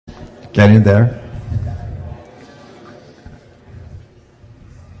Getting there?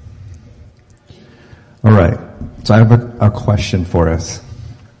 All right. So I have a question for us.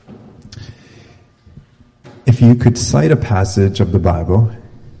 If you could cite a passage of the Bible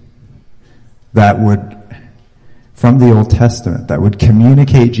that would, from the Old Testament, that would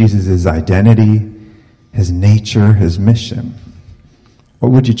communicate Jesus' identity, his nature, his mission,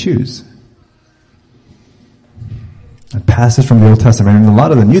 what would you choose? A passage from the Old Testament, and a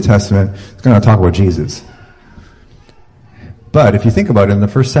lot of the New Testament is going to talk about Jesus. But if you think about it, in the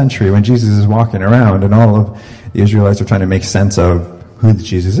first century, when Jesus is walking around and all of the Israelites are trying to make sense of who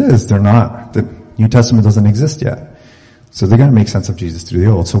Jesus is, the New Testament doesn't exist yet. So they're going to make sense of Jesus through the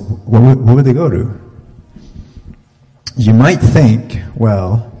Old. So what would they go to? You might think,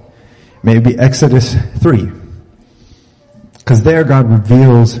 well, maybe Exodus 3. Because there God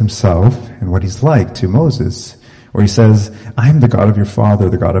reveals himself and what he's like to Moses, where he says, I am the God of your father,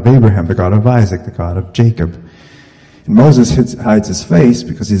 the God of Abraham, the God of Isaac, the God of Jacob. And Moses hides his face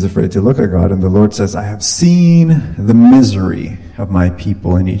because he's afraid to look at God. And the Lord says, I have seen the misery of my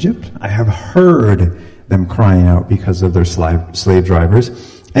people in Egypt. I have heard them crying out because of their slave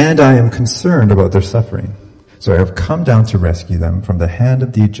drivers. And I am concerned about their suffering. So I have come down to rescue them from the hand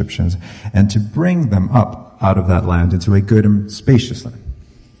of the Egyptians and to bring them up out of that land into a good and spacious land.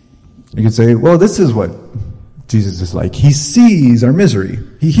 You could say, well, this is what Jesus is like. He sees our misery.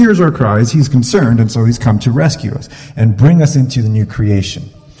 He hears our cries. He's concerned, and so he's come to rescue us and bring us into the new creation.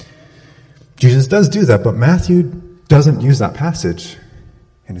 Jesus does do that, but Matthew doesn't use that passage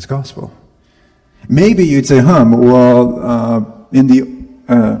in his gospel. Maybe you'd say,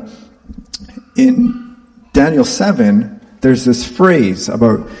 in Daniel 7, there's this phrase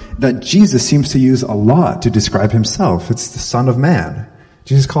about that Jesus seems to use a lot to describe himself. It's the Son of Man.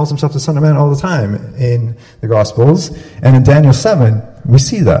 Jesus calls himself the Son of Man all the time in the Gospels. And in Daniel 7, we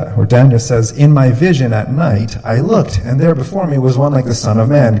see that, where Daniel says, in my vision at night, I looked, and there before me was one like the Son of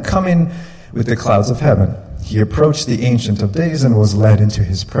Man, coming with the clouds of heaven. He approached the Ancient of Days and was led into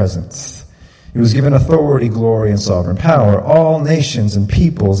his presence. He was given authority, glory, and sovereign power. All nations and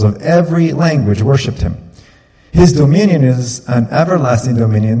peoples of every language worshipped him. His dominion is an everlasting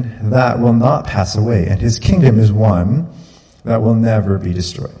dominion that will not pass away, and his kingdom is one that will never be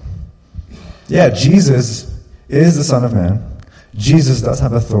destroyed. Yeah, Jesus is the Son of Man. Jesus does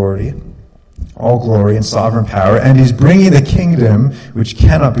have authority, all glory and sovereign power, and he's bringing the kingdom which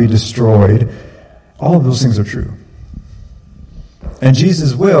cannot be destroyed. All of those things are true. And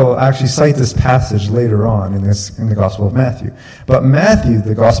Jesus will actually cite this passage later on in the Gospel of Matthew. But Matthew,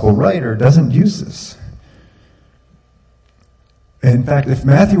 the Gospel writer, doesn't use this. In fact, if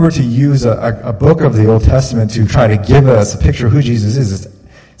Matthew were to use a book of the Old Testament to try to give us a picture of who Jesus is,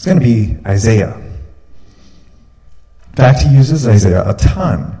 it's going to be Isaiah. In fact, he uses Isaiah a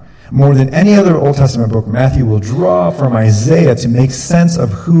ton. More than any other Old Testament book, Matthew will draw from Isaiah to make sense of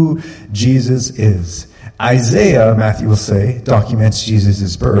who Jesus is. Isaiah, Matthew will say, documents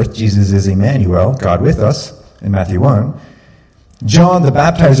Jesus' birth. Jesus is Emmanuel, God with us, in Matthew 1. John the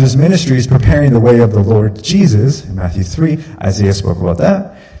Baptizer's ministry is preparing the way of the Lord Jesus, in Matthew 3. Isaiah spoke about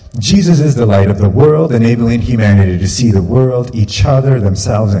that. Jesus is the light of the world, enabling humanity to see the world, each other,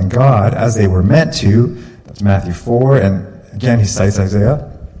 themselves, and God as they were meant to. That's Matthew 4, and again he cites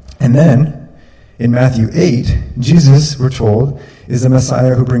Isaiah. And then, in Matthew 8, Jesus, we're told, is the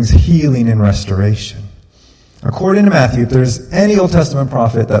Messiah who brings healing and restoration. According to Matthew, if there's any Old Testament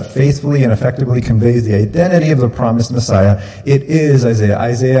prophet that faithfully and effectively conveys the identity of the promised Messiah, it is Isaiah.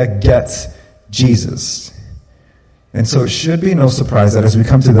 Isaiah gets Jesus. And so it should be no surprise that as we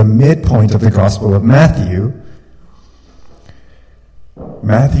come to the midpoint of the Gospel of Matthew,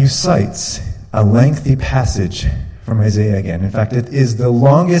 Matthew cites a lengthy passage from Isaiah again. In fact, it is the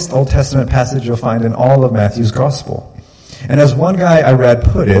longest Old Testament passage you'll find in all of Matthew's Gospel. And as one guy I read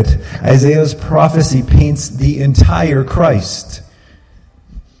put it, Isaiah's prophecy paints the entire Christ.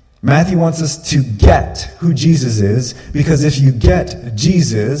 Matthew wants us to get who Jesus is, because if you get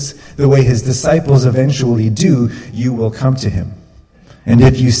Jesus the way his disciples eventually do, you will come to him. And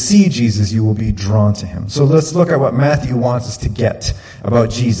if you see Jesus, you will be drawn to him. So let's look at what Matthew wants us to get about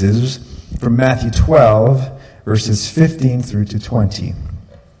Jesus from Matthew 12, verses 15 through to 20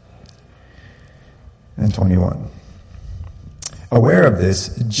 and 21. Aware of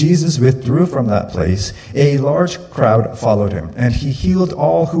this, Jesus withdrew from that place. A large crowd followed him, and he healed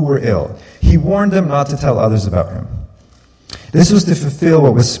all who were ill. He warned them not to tell others about him. This was to fulfill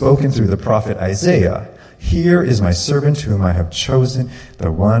what was spoken through the prophet Isaiah. Here is my servant whom I have chosen,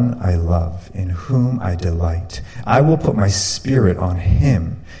 the one I love, in whom I delight. I will put my spirit on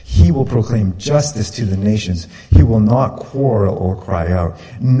him. He will proclaim justice to the nations. He will not quarrel or cry out.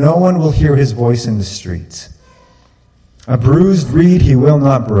 No one will hear his voice in the streets. A bruised reed he will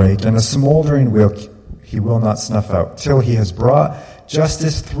not break, and a smoldering wick he will not snuff out, till he has brought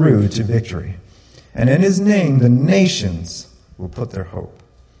justice through to victory. And in his name the nations will put their hope.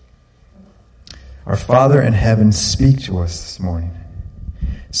 Our Father in heaven, speak to us this morning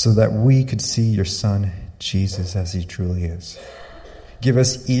so that we could see your Son, Jesus, as he truly is. Give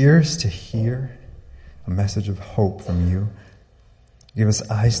us ears to hear a message of hope from you. Give us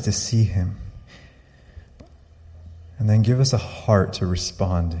eyes to see him. And then give us a heart to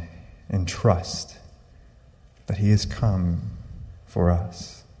respond in trust that he has come for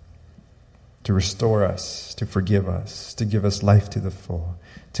us, to restore us, to forgive us, to give us life to the full,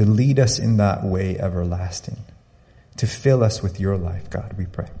 to lead us in that way everlasting, to fill us with your life, God, we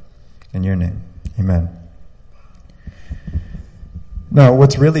pray. In your name, amen. Now,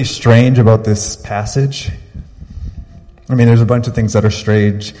 what's really strange about this passage, there's a bunch of things that are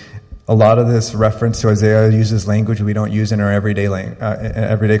strange. A lot of this reference to Isaiah uses language we don't use in our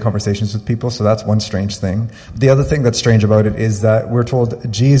everyday conversations with people, so that's one strange thing. The other thing that's strange about it is that we're told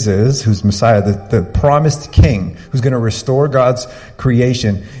Jesus, who's Messiah, the promised king, who's going to restore God's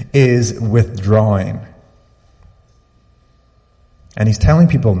creation, is withdrawing. And he's telling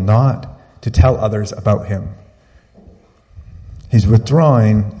people not to tell others about him. He's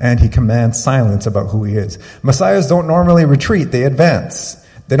withdrawing, and he commands silence about who he is. Messiahs don't normally retreat, they advance.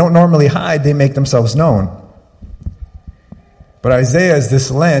 They don't normally hide, they make themselves known. But Isaiah is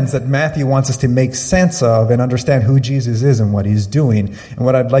this lens that Matthew wants us to make sense of and understand who Jesus is and what he's doing. And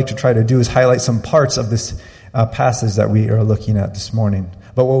what I'd like to try to do is highlight some parts of this passage that we are looking at this morning,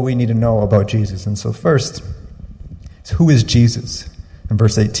 but what we need to know about Jesus. And so first, who is Jesus? In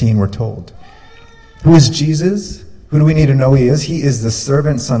verse 18 we're told. Who is Jesus? Who do we need to know he is? He is the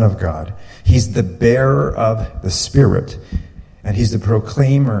servant Son of God. He's the bearer of the Spirit. And he's the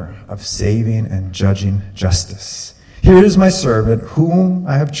proclaimer of saving and judging justice. Here is my servant, whom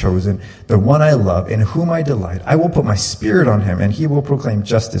I have chosen, the one I love, in whom I delight. I will put my Spirit on him, and he will proclaim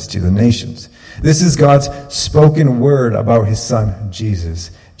justice to the nations. This is God's spoken word about his Son,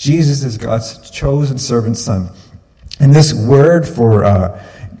 Jesus. Jesus is God's chosen servant Son. And this word for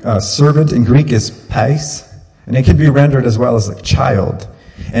servant in Greek is pais, and it can be rendered as well as a child.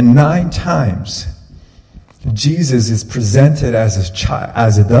 And 9 times Jesus is presented as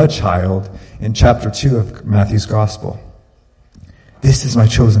the child in chapter 2 of Matthew's Gospel. This is my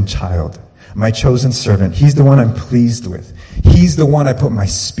chosen child, my chosen servant. He's the one I'm pleased with. He's the one I put my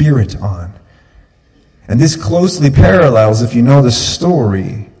Spirit on. And this closely parallels, if you know the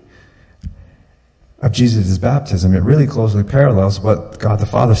story of Jesus' baptism, it really closely parallels what God the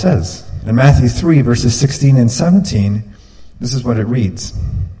Father says. In Matthew 3, verses 16 and 17, this is what it reads.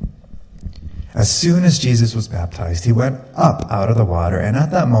 As soon as Jesus was baptized, he went up out of the water, and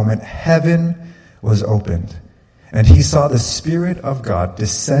at that moment heaven was opened, and he saw the Spirit of God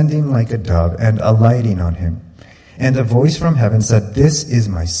descending like a dove and alighting on him. And a voice from heaven said, "This is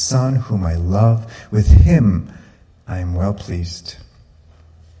my Son whom I love. With him I am well pleased."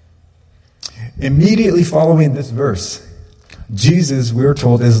 Immediately following this verse, Jesus, we're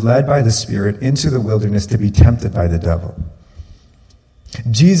told, is led by the Spirit into the wilderness to be tempted by the devil.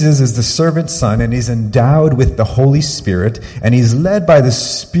 Jesus is the servant Son, and he's endowed with the Holy Spirit, and he's led by the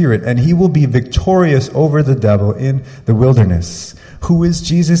Spirit, and he will be victorious over the devil in the wilderness. Who is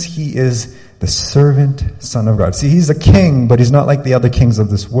Jesus? He is the servant Son of God. See, he's a king, but he's not like the other kings of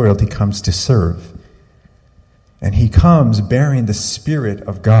this world. He comes to serve. And he comes bearing the Spirit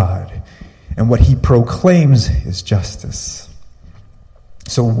of God. And what he proclaims is justice.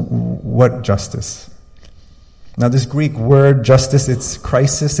 So what justice? Now, this Greek word justice, it's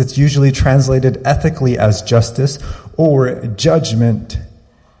crisis. It's usually translated ethically as justice or judgment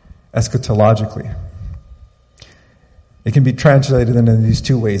eschatologically. It can be translated in these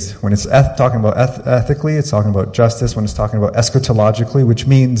two ways. When it's talking about ethically, it's talking about justice. When it's talking about eschatologically, which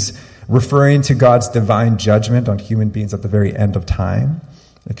means referring to God's divine judgment on human beings at the very end of time,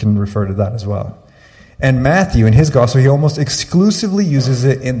 it can refer to that as well. And Matthew, in his gospel, he almost exclusively uses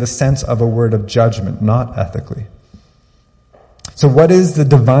it in the sense of a word of judgment, not ethically. So what is the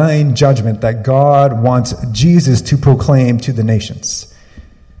divine judgment that God wants Jesus to proclaim to the nations?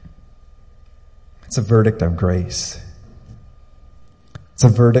 It's a verdict of grace. It's a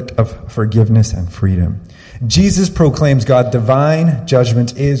verdict of forgiveness and freedom. Jesus proclaims God's divine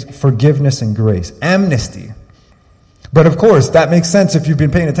judgment is forgiveness and grace, amnesty. But of course, that makes sense if you've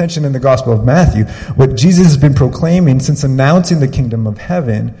been paying attention in the Gospel of Matthew. What Jesus has been proclaiming since announcing the kingdom of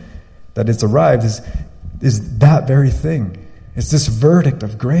heaven, that it's arrived, is that very thing. It's this verdict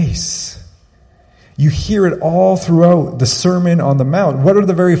of grace. You hear it all throughout the Sermon on the Mount. What are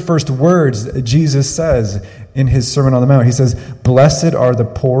the very first words that Jesus says in his Sermon on the Mount? He says, "Blessed are the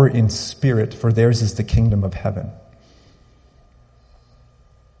poor in spirit, for theirs is the kingdom of heaven.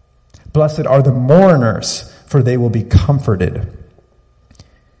 Blessed are the mourners, for they will be comforted."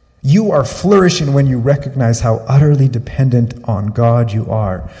 You are flourishing when you recognize how utterly dependent on God you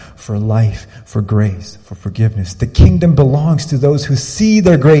are for life, for grace, for forgiveness. The kingdom belongs to those who see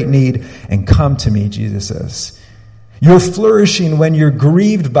their great need and come to me, Jesus says. You're flourishing when you're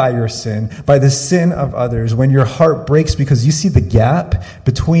grieved by your sin, by the sin of others, when your heart breaks because you see the gap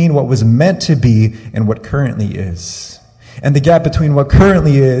between what was meant to be and what currently is, and the gap between what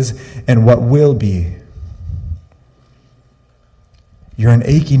currently is and what will be. You're an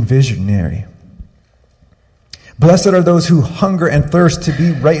aching visionary. Blessed are those who hunger and thirst to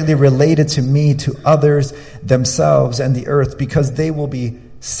be rightly related to me, to others, themselves, and the earth, because they will be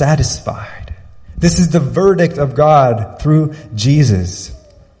satisfied. This is the verdict of God through Jesus.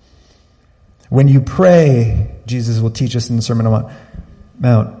 When you pray, Jesus will teach us in the Sermon on the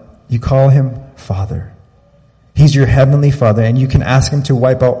Mount, you call him Father. He's your heavenly Father, and you can ask him to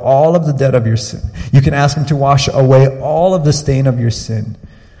wipe out all of the debt of your sin. You can ask him to wash away all of the stain of your sin,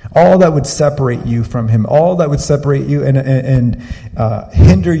 all that would separate you from him, all that would separate you and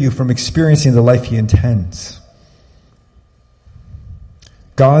hinder you from experiencing the life he intends.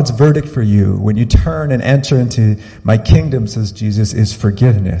 God's verdict for you when you turn and enter into my kingdom, says Jesus, is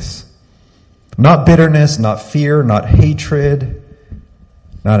forgiveness. Not bitterness, not fear, not hatred,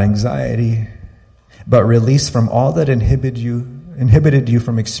 not anxiety, but release from all that inhibited you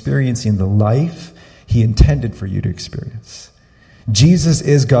from experiencing the life he intended for you to experience. Jesus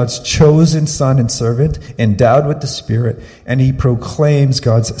is God's chosen son and servant, endowed with the Spirit, and he proclaims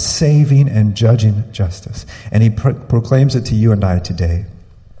God's saving and judging justice. And he proclaims it to you and I today.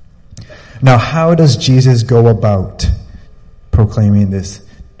 Now, how does Jesus go about proclaiming this,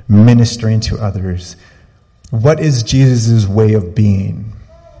 ministering to others? What is Jesus' way of being?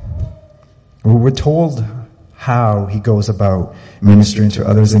 Well, we're told how he goes about ministering to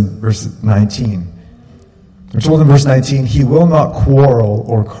others in verse 19. We're told in verse 19, he will not quarrel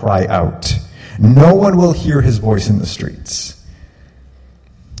or cry out. No one will hear his voice in the streets.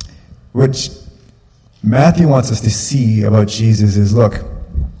 What Matthew wants us to see about Jesus is, look,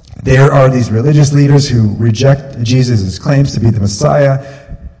 there are these religious leaders who reject Jesus' claims to be the Messiah,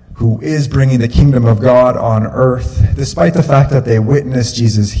 who is bringing the kingdom of God on earth, despite the fact that they witnessed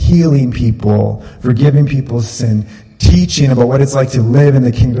Jesus healing people, forgiving people's sin, teaching about what it's like to live in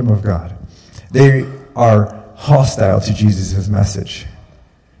the kingdom of God. They are hostile to Jesus' message.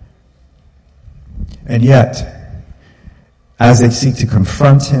 And yet, as they seek to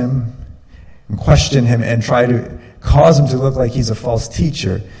confront him and question him and try to cause him to look like he's a false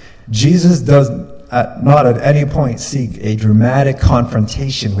teacher, Jesus does not at any point seek a dramatic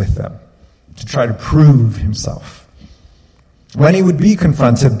confrontation with them to try to prove himself. When he would be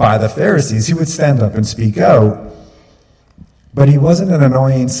confronted by the Pharisees, he would stand up and speak out, but he wasn't an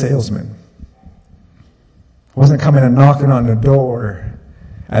annoying salesman. He wasn't coming and knocking on the door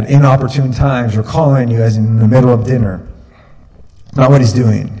at inopportune times or calling you as in the middle of dinner. Not what he's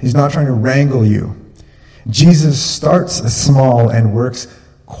doing. He's not trying to wrangle you. Jesus starts small and works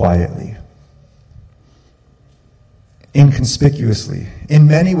quietly, inconspicuously, in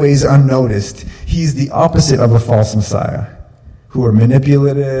many ways unnoticed. He's the opposite of a false Messiah, who are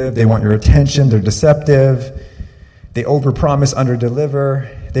manipulative, they want your attention, they're deceptive, they overpromise,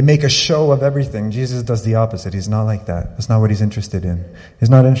 underdeliver, they make a show of everything. Jesus does the opposite. He's not like that. That's not what he's interested in. He's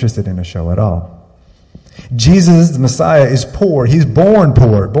not interested in a show at all. Jesus, the Messiah, is poor. He's born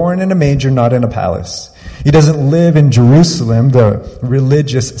poor, born in a manger, not in a palace. He doesn't live in Jerusalem, the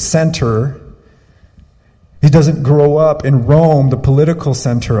religious center. He doesn't grow up in Rome, the political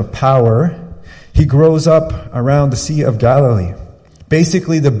center of power. He grows up around the Sea of Galilee,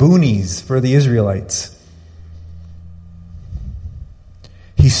 basically the boonies for the Israelites.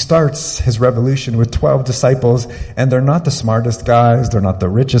 He starts his revolution with 12 disciples, and they're not the smartest guys, they're not the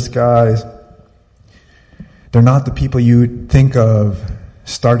richest guys, they're not the people you think of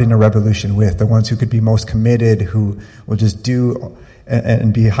starting a revolution with, the ones who could be most committed, who will just do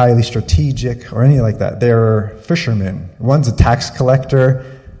and be highly strategic or anything like that. They're fishermen. One's a tax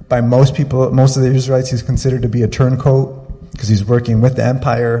collector. By most people, most of the Israelites, he's considered to be a turncoat because he's working with the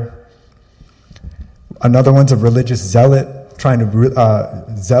empire. Another one's a religious zealot, trying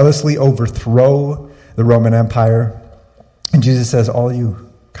to zealously overthrow the Roman Empire. And Jesus says, all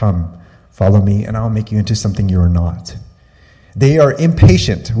you come, follow me, and I'll make you into something you are not. They are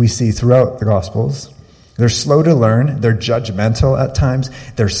impatient, we see throughout the Gospels. They're slow to learn. They're judgmental at times.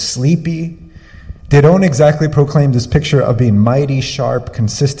 They're sleepy. They don't exactly proclaim this picture of being mighty, sharp,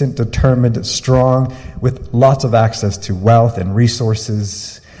 consistent, determined, strong, with lots of access to wealth and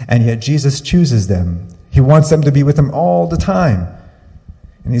resources. And yet Jesus chooses them. He wants them to be with him all the time.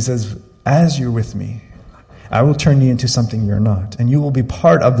 And he says, as you're with me, I will turn you into something you're not. And you will be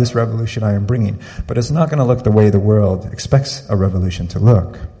part of this revolution I am bringing. But it's not going to look the way the world expects a revolution to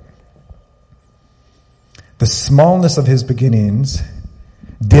look. The smallness of his beginnings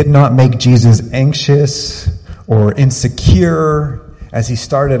did not make Jesus anxious or insecure as he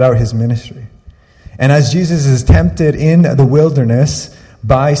started out his ministry. And as Jesus is tempted in the wilderness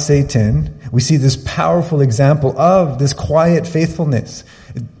by Satan, we see this powerful example of this quiet faithfulness.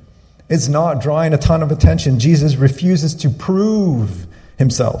 It's not drawing a ton of attention. Jesus refuses to prove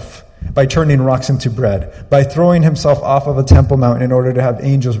himself by turning rocks into bread, by throwing himself off of a temple mount in order to have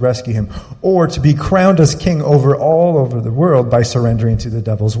angels rescue him, or to be crowned as king all over the world by surrendering to the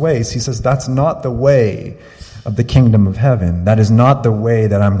devil's ways. He says, that's not the way of the kingdom of heaven. That is not the way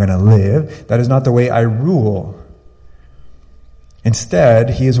that I'm going to live. That is not the way I rule. Instead,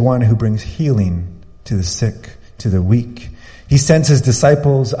 he is one who brings healing to the sick, to the weak. He sends his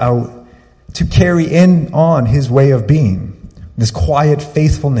disciples out to carry on his way of being. This quiet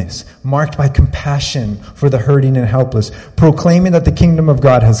faithfulness, marked by compassion for the hurting and helpless, proclaiming that the kingdom of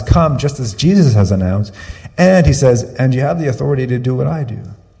God has come, just as Jesus has announced. And he says, and you have the authority to do what I do.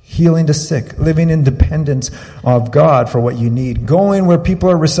 Healing the sick, living in dependence of God for what you need, going where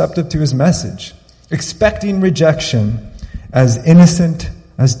people are receptive to his message, expecting rejection, as innocent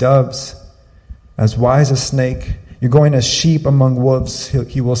as doves, as wise as snake. You're going as sheep among wolves,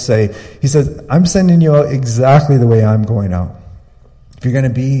 he will say. He says, I'm sending you out exactly the way I'm going out. If you're going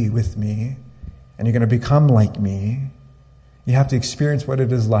to be with me and you're going to become like me, you have to experience what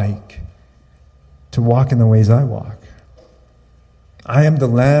it is like to walk in the ways I walk. I am the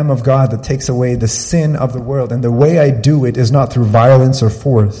Lamb of God that takes away the sin of the world. And the way I do it is not through violence or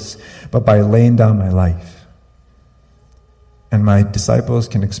force, but by laying down my life. And my disciples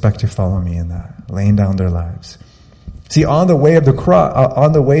can expect to follow me in that, laying down their lives. See, on the way to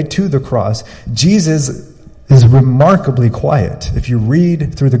the cross, Jesus is remarkably quiet. If you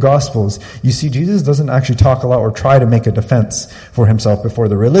read through the Gospels, you see Jesus doesn't actually talk a lot or try to make a defense for himself before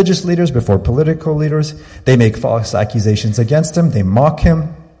the religious leaders, before political leaders. They make false accusations against him. They mock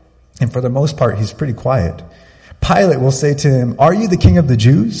him. And for the most part, he's pretty quiet. Pilate will say to him, "Are you the king of the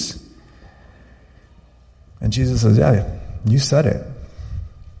Jews?" And Jesus says, "Yeah, you said it."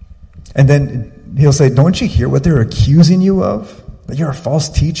 And then he'll say, "Don't you hear what they're accusing you of? That you're a false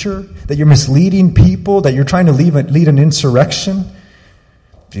teacher? That you're misleading people? That you're trying to lead an insurrection?"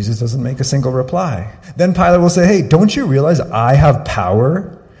 Jesus doesn't make a single reply. Then Pilate will say, "Hey, don't you realize I have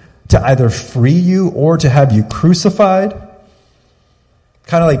power to either free you or to have you crucified?"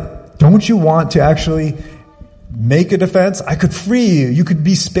 Kind of like, don't you want to actually make a defense? I could free you. You could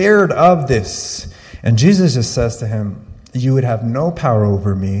be spared of this. And Jesus just says to him, "You would have no power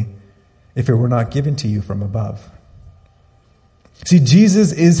over me if it were not given to you from above." See,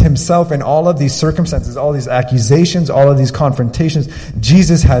 Jesus is himself in all of these circumstances, all these accusations, all of these confrontations.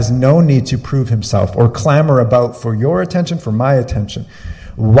 Jesus has no need to prove himself or clamor about for your attention, for my attention.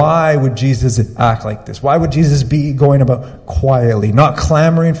 Why would Jesus act like this? Why would Jesus be going about quietly, not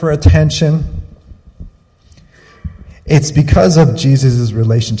clamoring for attention? It's because of Jesus'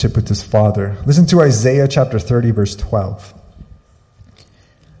 relationship with his Father. Listen to Isaiah chapter 30, verse 12.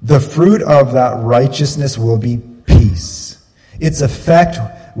 The fruit of that righteousness will be peace. Its effect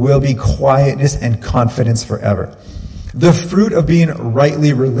will be quietness and confidence forever. The fruit of being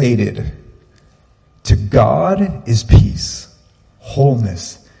rightly related to God is peace,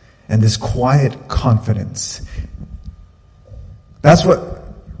 wholeness, and this quiet confidence. That's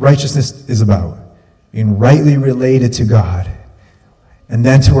what righteousness is about. Being rightly related to God, and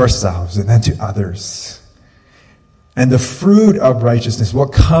then to ourselves, and then to others. And the fruit of righteousness,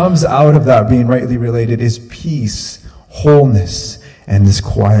 what comes out of that being rightly related, is peace, wholeness, and this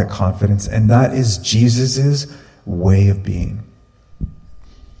quiet confidence. And that is Jesus' way of being.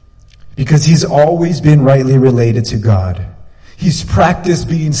 Because he's always been rightly related to God. He's practiced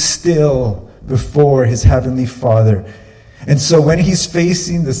being still before his heavenly Father. And so when he's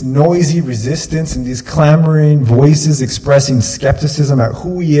facing this noisy resistance and these clamoring voices expressing skepticism at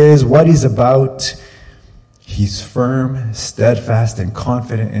who he is, what he's about, he's firm, steadfast, and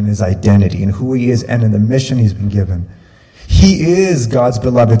confident in his identity and who he is and in the mission he's been given. He is God's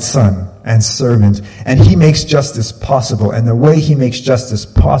beloved Son and servant, and he makes justice possible. And the way he makes justice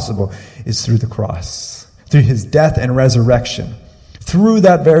possible is through the cross, through his death and resurrection, Through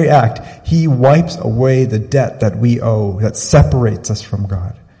that very act, he wipes away the debt that we owe, that separates us from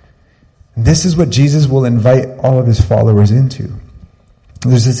God. And this is what Jesus will invite all of his followers into.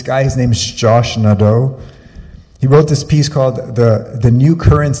 There's this guy, his name is Josh Nadeau. He wrote this piece called The New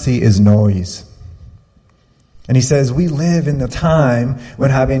Currency is Noise. And he says, we live in the time when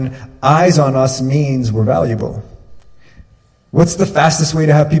having eyes on us means we're valuable. What's the fastest way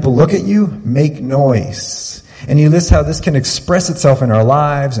to have people look at you? Make noise. And he lists how this can express itself in our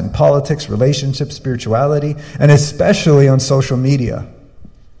lives, in politics, relationships, spirituality, and especially on social media.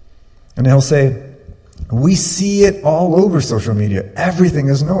 And he'll say, we see it all over social media. Everything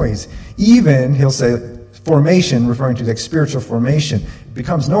is noise. Even, he'll say, formation, referring to like spiritual formation,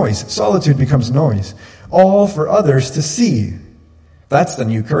 becomes noise. Solitude becomes noise. All for others to see. That's the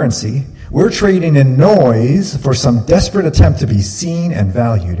new currency. We're trading in noise for some desperate attempt to be seen and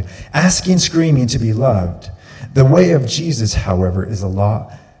valued, asking, screaming to be loved. The way of Jesus, however, is a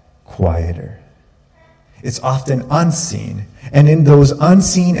lot quieter. It's often unseen. And in those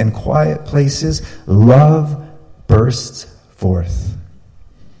unseen and quiet places, love bursts forth.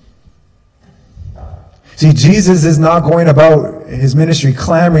 See, Jesus is not going about his ministry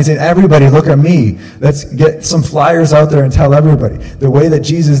clamoring, saying, everybody look at me. Let's get some flyers out there and tell everybody. The way that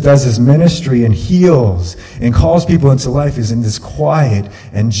Jesus does his ministry and heals and calls people into life is in this quiet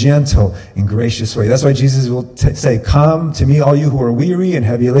and gentle and gracious way. That's why Jesus will say, come to me, all you who are weary and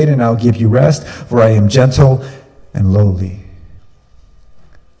heavy laden, and I'll give you rest, for I am gentle and lowly.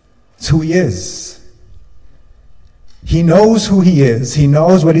 It's who he is. He knows who he is. He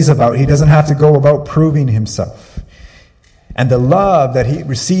knows what he's about. He doesn't have to go about proving himself. And the love that he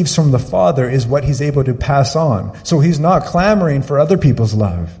receives from the Father is what he's able to pass on. So he's not clamoring for other people's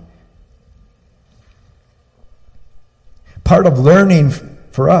love. Part of learning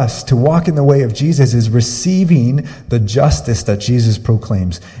for us to walk in the way of Jesus is receiving the justice that Jesus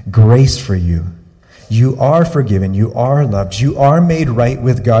proclaims. Grace for you. You are forgiven. You are loved. You are made right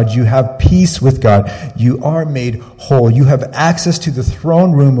with God. You have peace with God. You are made whole. You have access to the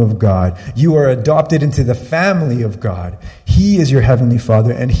throne room of God. You are adopted into the family of God. He is your heavenly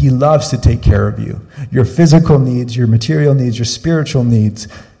Father, and he loves to take care of you. Your physical needs, your material needs, your spiritual needs.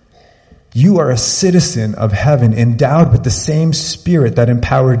 You are a citizen of heaven, endowed with the same Spirit that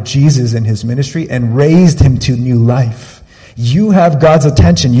empowered Jesus in his ministry and raised him to new life. You have God's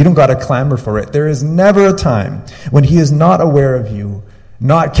attention. You don't got to clamor for it. There is never a time when he is not aware of you,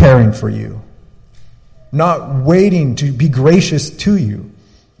 not caring for you, not waiting to be gracious to you.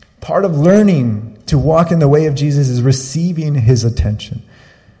 Part of learning to walk in the way of Jesus is receiving his attention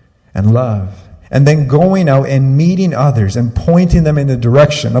and love, and then going out and meeting others and pointing them in the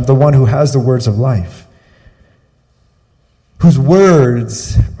direction of the one who has the words of life, whose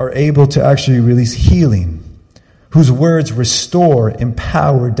words are able to actually release healing, whose words restore,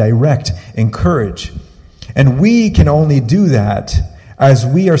 empower, direct, encourage. And we can only do that as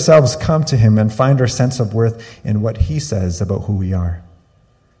we ourselves come to him and find our sense of worth in what he says about who we are,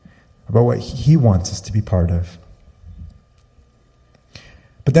 about what he wants us to be part of.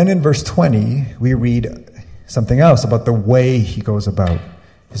 But then in verse 20, we read something else about the way he goes about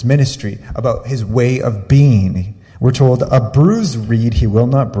his ministry, about his way of being. We're told, a bruised reed he will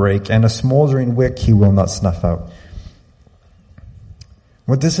not break, and a smoldering wick he will not snuff out.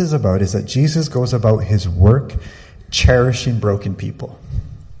 What this is about is that Jesus goes about his work cherishing broken people.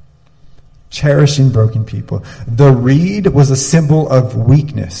 Cherishing broken people. The reed was a symbol of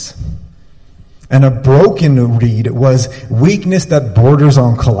weakness. And a broken reed was weakness that borders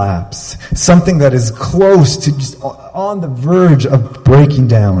on collapse. Something that is close to just on the verge of breaking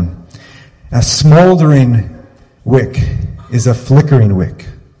down. A smoldering wick is a flickering wick.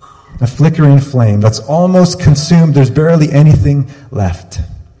 A flickering flame that's almost consumed. There's barely anything left.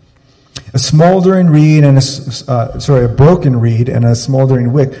 A smoldering reed and a broken reed and a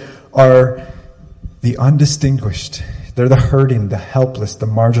smoldering wick are the undistinguished. They're the hurting, the helpless, the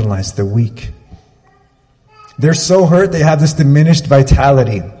marginalized, the weak. They're so hurt they have this diminished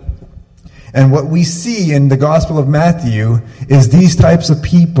vitality. And what we see in the Gospel of Matthew is these types of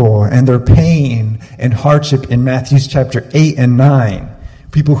people and their pain and hardship in Matthew's chapter 8 and 9.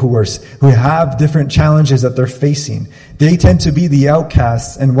 People who have different challenges that they're facing. They tend to be the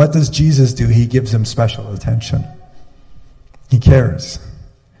outcasts. And what does Jesus do? He gives them special attention. He cares.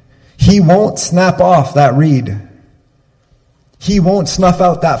 He won't snap off that reed. He won't snuff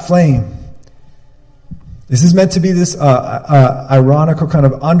out that flame. This is meant to be this ironical kind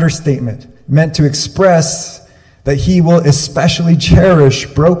of understatement, meant to express that he will especially cherish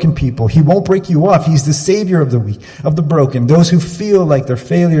broken people. He won't break you off. He's the savior of the weak, of the broken, those who feel like they're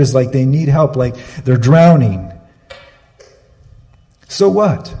failures, like they need help, like they're drowning. So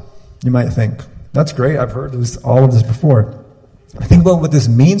what? You might think. That's great. I've heard all of this before. Think about what this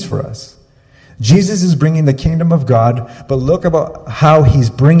means for us. Jesus is bringing the kingdom of God, but look about how he's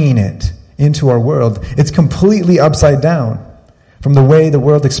bringing it into our world. It's completely upside down from the way the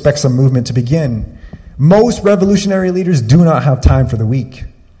world expects a movement to begin. Most revolutionary leaders do not have time for the weak.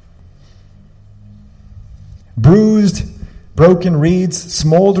 Bruised, broken reeds,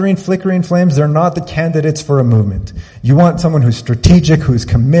 smoldering, flickering flames, they're not the candidates for a movement. You want someone who's strategic, who's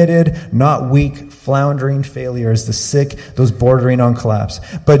committed, not weak, floundering failures, the sick, those bordering on collapse.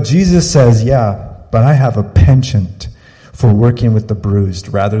 But Jesus says, yeah, but I have a penchant for working with the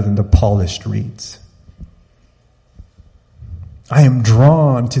bruised rather than the polished reeds. I am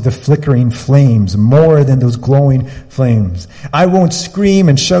drawn to the flickering flames more than those glowing flames. I won't scream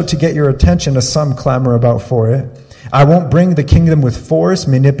and shout to get your attention as some clamor about for it. I won't bring the kingdom with force,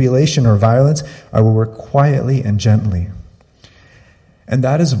 manipulation, or violence. I will work quietly and gently. And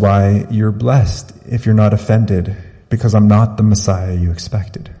that is why you're blessed if you're not offended, because I'm not the Messiah you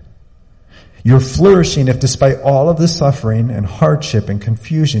expected. You're flourishing if despite all of the suffering and hardship and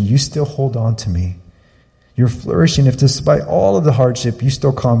confusion, you still hold on to me. You're flourishing if despite all of the hardship, you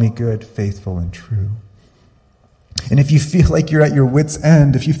still call me good, faithful, and true. And if you feel like you're at your wit's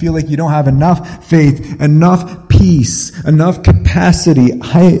end, if you feel like you don't have enough faith, enough peace, enough capacity,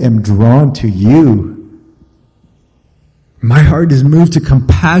 I am drawn to you. My heart is moved to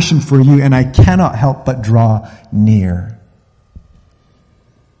compassion for you, and I cannot help but draw near.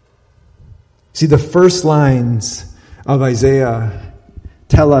 See, the first lines of Isaiah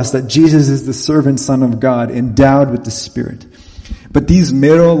tell us that Jesus is the servant Son of God, endowed with the Spirit. But these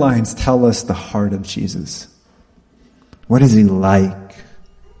middle lines tell us the heart of Jesus. What is he like?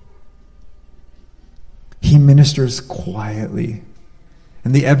 He ministers quietly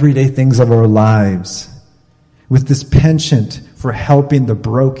in the everyday things of our lives with this penchant for helping the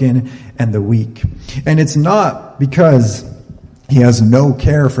broken and the weak. And it's not because he has no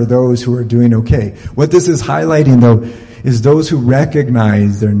care for those who are doing okay. What this is highlighting, though, is those who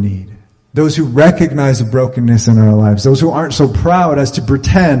recognize their need. Those who recognize the brokenness in our lives. Those who aren't so proud as to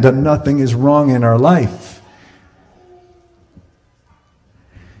pretend that nothing is wrong in our life.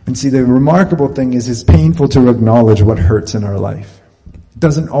 And see, the remarkable thing is it's painful to acknowledge what hurts in our life. It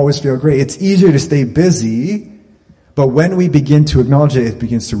doesn't always feel great. It's easier to stay busy, but when we begin to acknowledge it, it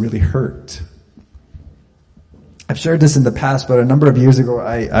begins to really hurt. I've shared this in the past, but a number of years ago,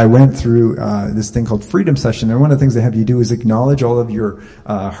 I went through this thing called Freedom Session, and one of the things they have you do is acknowledge all of your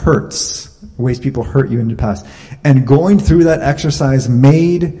hurts, ways people hurt you in the past. And going through that exercise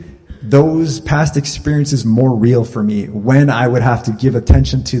made those past experiences more real for me when I would have to give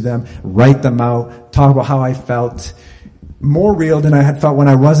attention to them, write them out, talk about how I felt, more real than I had felt when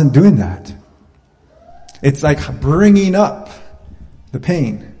I wasn't doing that. It's like bringing up the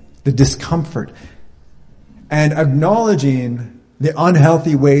pain, the discomfort, and acknowledging the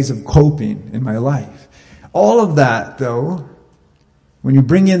unhealthy ways of coping in my life. All of that, though, when you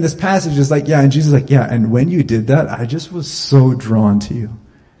bring in this passage, it's like, yeah, and Jesus is like, yeah, and when you did that, I just was so drawn to you.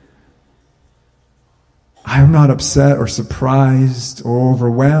 I'm not upset or surprised or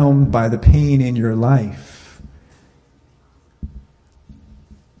overwhelmed by the pain in your life.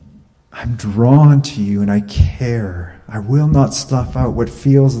 I'm drawn to you and I care. I will not stuff out what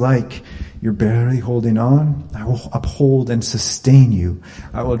feels like you're barely holding on. I will uphold and sustain you.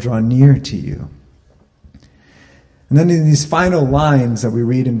 I will draw near to you. And then in these final lines that we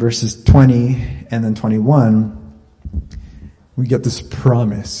read in verses 20 and then 21, we get this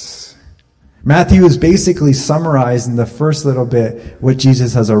promise. Matthew is basically summarizing the first little bit what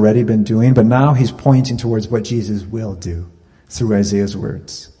Jesus has already been doing, but now he's pointing towards what Jesus will do through Isaiah's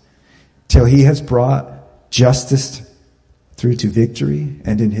words. Till he has brought justice through to victory,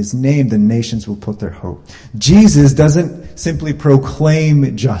 and in his name the nations will put their hope. Jesus doesn't simply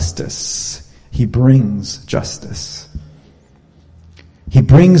proclaim justice. He brings justice. He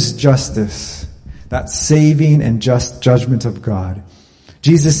brings justice, that saving and just judgment of God.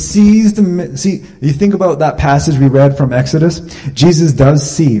 Jesus sees you think about that passage we read from Exodus. Jesus does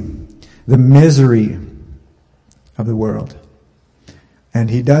see the misery of the world. And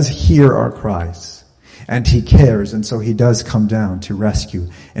he does hear our cries. And he cares, and so he does come down to rescue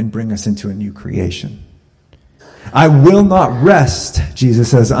and bring us into a new creation. I will not rest, Jesus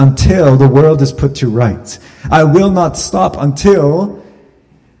says, until the world is put to rights. I will not stop until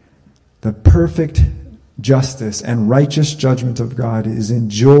the perfect justice and righteous judgment of God is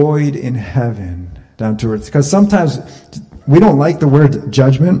enjoyed in heaven down to earth. Because sometimes we don't like the word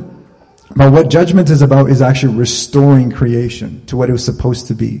judgment, but what judgment is about is actually restoring creation to what it was supposed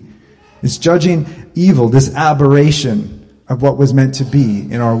to be. It's judging evil, this aberration of what was meant to be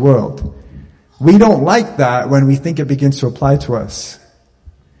in our world. We don't like that when we think it begins to apply to us.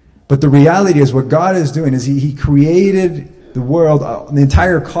 But the reality is what God is doing is He created the world, the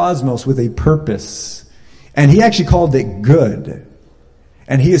entire cosmos with a purpose. And He actually called it good.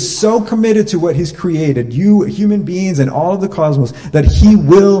 And He is so committed to what He's created, you human beings and all of the cosmos, that He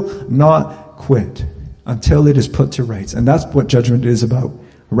will not quit until it is put to rights. And that's what judgment is about.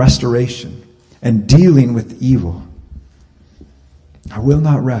 Restoration and dealing with evil. I will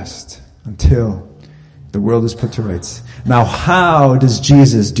not rest until the world is put to rights. Now, how does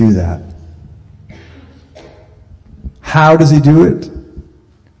Jesus do that? How does He do it?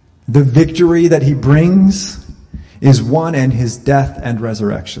 The victory that He brings is won in His death and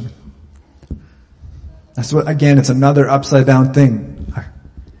resurrection. That's what, again, it's another upside down thing.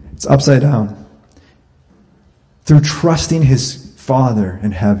 It's upside down. Through trusting His Father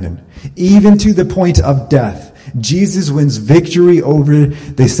in heaven, even to the point of death, Jesus wins victory over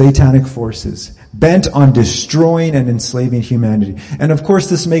the satanic forces, bent on destroying and enslaving humanity. And of course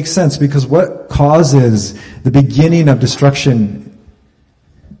this makes sense, because what causes the beginning of destruction?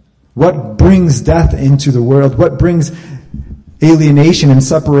 What brings death into the world? What brings alienation and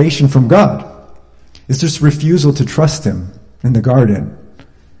separation from God? It's just refusal to trust Him in the garden.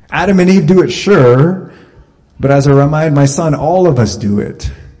 Adam and Eve do it, sure, but as I remind my son, all of us do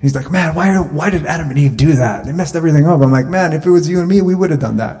it. He's like, man, why did Adam and Eve do that? They messed everything up. I'm like, man, if it was you and me, we would have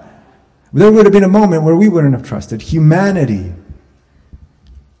done that. There would have been a moment where we wouldn't have trusted. Humanity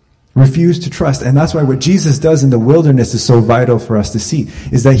refused to trust. And that's why what Jesus does in the wilderness is so vital for us to see,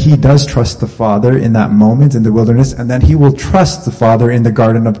 is that He does trust the Father in that moment in the wilderness, and then He will trust the Father in the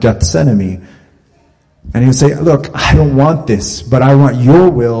Garden of Gethsemane. And He'll say, look, I don't want this, but I want your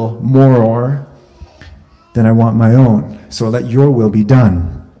will more than I want my own. So let your will be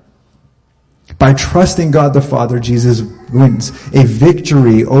done. By trusting God the Father, Jesus wins a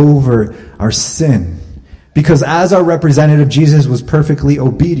victory over our sin. Because as our representative, Jesus was perfectly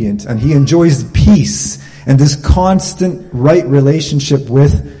obedient, and He enjoys peace and this constant right relationship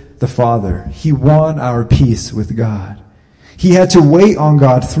with the Father. He won our peace with God. He had to wait on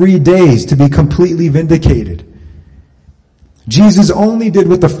God 3 days to be completely vindicated. Jesus only did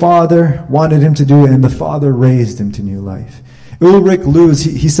what the Father wanted Him to do, and the Father raised Him to new life. Ulrich Lewis,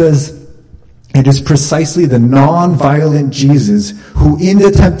 he says, it is precisely the non-violent Jesus who in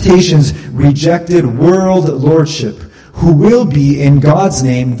the temptations rejected world lordship, who will be in God's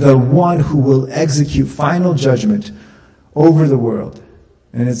name the one who will execute final judgment over the world.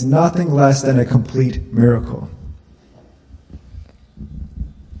 And it's nothing less than a complete miracle.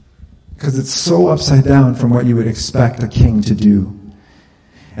 Because it's so upside down from what you would expect a king to do.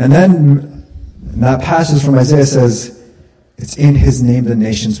 And then that passage from Isaiah says, it's in His name the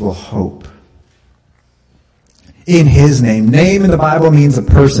nations will hope. In His name. Name in the Bible means a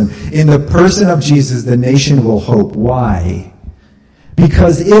person. In the person of Jesus, the nation will hope. Why?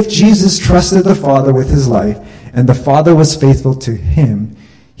 Because if Jesus trusted the Father with His life, and the Father was faithful to Him,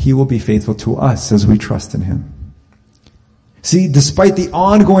 He will be faithful to us as we trust in Him. See, despite the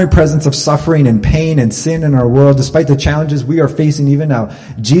ongoing presence of suffering and pain and sin in our world, despite the challenges we are facing even now,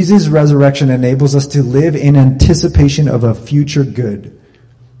 Jesus' resurrection enables us to live in anticipation of a future good.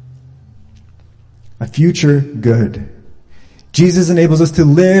 A future good. Jesus enables us to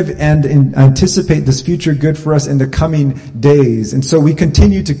live and anticipate this future good for us in the coming days. And so we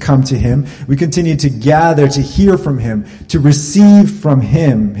continue to come to Him. We continue to gather to hear from Him, to receive from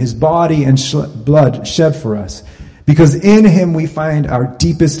Him, His body and blood shed for us. Because in Him we find our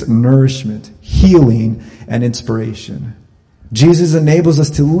deepest nourishment, healing, and inspiration. Jesus enables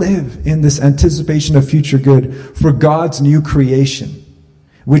us to live in this anticipation of future good for God's new creation,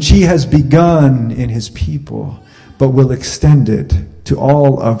 which He has begun in His people, but will extend it to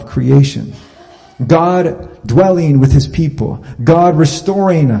all of creation. God dwelling with His people. God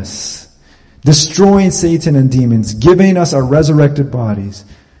restoring us. Destroying Satan and demons. Giving us our resurrected bodies,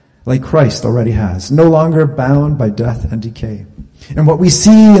 like Christ already has. No longer bound by death and decay. And what we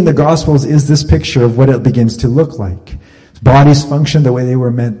see in the Gospels is this picture of what it begins to look like. Bodies function the way they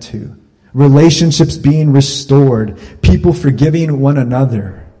were meant to. Relationships being restored. People forgiving one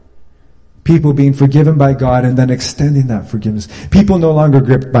another. People being forgiven by God and then extending that forgiveness. People no longer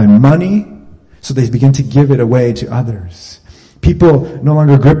gripped by money, so they begin to give it away to others. People no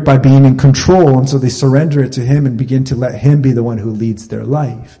longer gripped by being in control, and so they surrender it to Him and begin to let Him be the one who leads their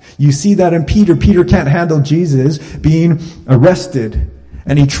life. You see that in Peter. Peter can't handle Jesus being arrested,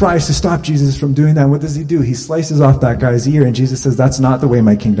 and he tries to stop Jesus from doing that. What does he do? He slices off that guy's ear, and Jesus says, that's not the way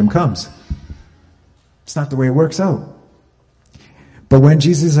my kingdom comes. It's not the way it works out. But when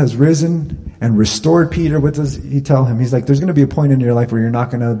Jesus has risen and restored Peter, what does he tell him? He's like, there's going to be a point in your life where you're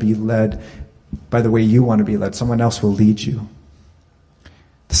not going to be led by the way you want to be led. Someone else will lead you.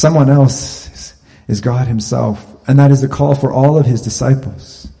 Someone else is God himself. And that is the call for all of his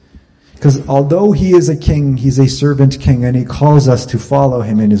disciples. Because although he is a king, he's a servant king, and he calls us to follow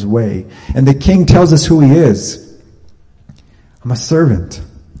him in his way. And the king tells us who he is. I'm a servant.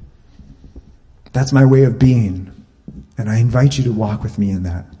 That's my way of being. And I invite you to walk with me in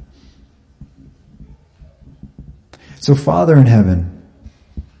that. So, Father in heaven,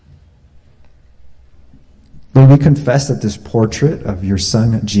 Lord, we confess that this portrait of your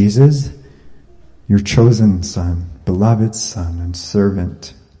Son, Jesus, your chosen Son, beloved Son and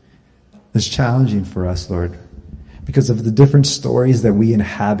servant, is challenging for us, Lord, because of the different stories that we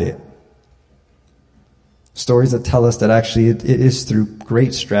inhabit. Stories that tell us that actually it is through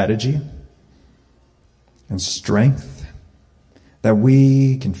great strategy and strength that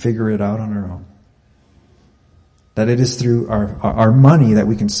we can figure it out on our own. That it is through our money that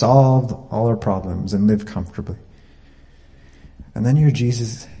we can solve all our problems and live comfortably. And then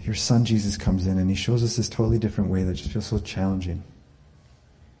your Son Jesus comes in and he shows us this totally different way that just feels so challenging.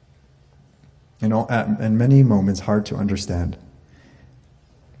 In many moments hard to understand.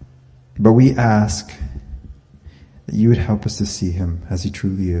 But we ask that you would help us to see him as he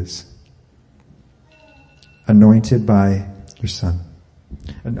truly is. Anointed by your Son.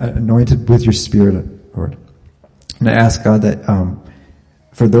 Anointed with your Spirit, Lord. And I ask, God, that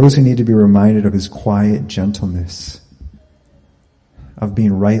for those who need to be reminded of his quiet gentleness, of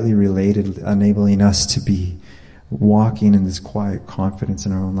being rightly related, enabling us to be walking in this quiet confidence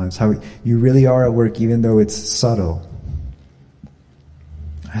in our own lives, how you really are at work even though it's subtle.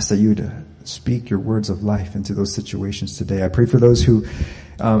 I ask that you would speak your words of life into those situations today. I pray for those who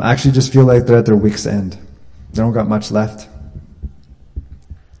actually just feel like they're at their wits' end. They don't got much left.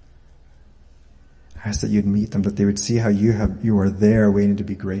 I ask that you'd meet them, that they would see how you are there waiting to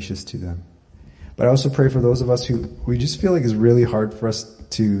be gracious to them. But I also pray for those of us who we just feel like it's really hard for us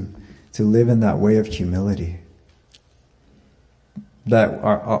to live in that way of humility. That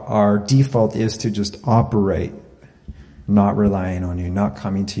our default is to just operate, not relying on you, not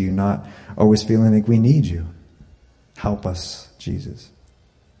coming to you, not always feeling like we need you. Help us, Jesus.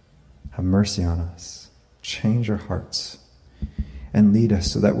 Have mercy on us. Change our hearts. And lead us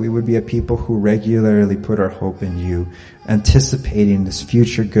so that we would be a people who regularly put our hope in you, anticipating this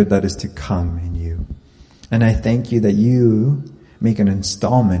future good that is to come in you. And I thank you that you make an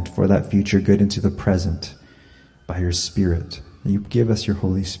installment for that future good into the present by your Spirit. You give us your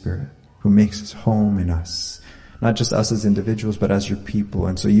Holy Spirit who makes his home in us, not just us as individuals, but as your people.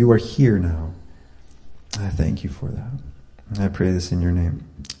 And so you are here now. I thank you for that. And I pray this in your name.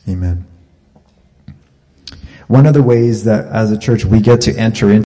 Amen. One of the ways that as a church we get to enter into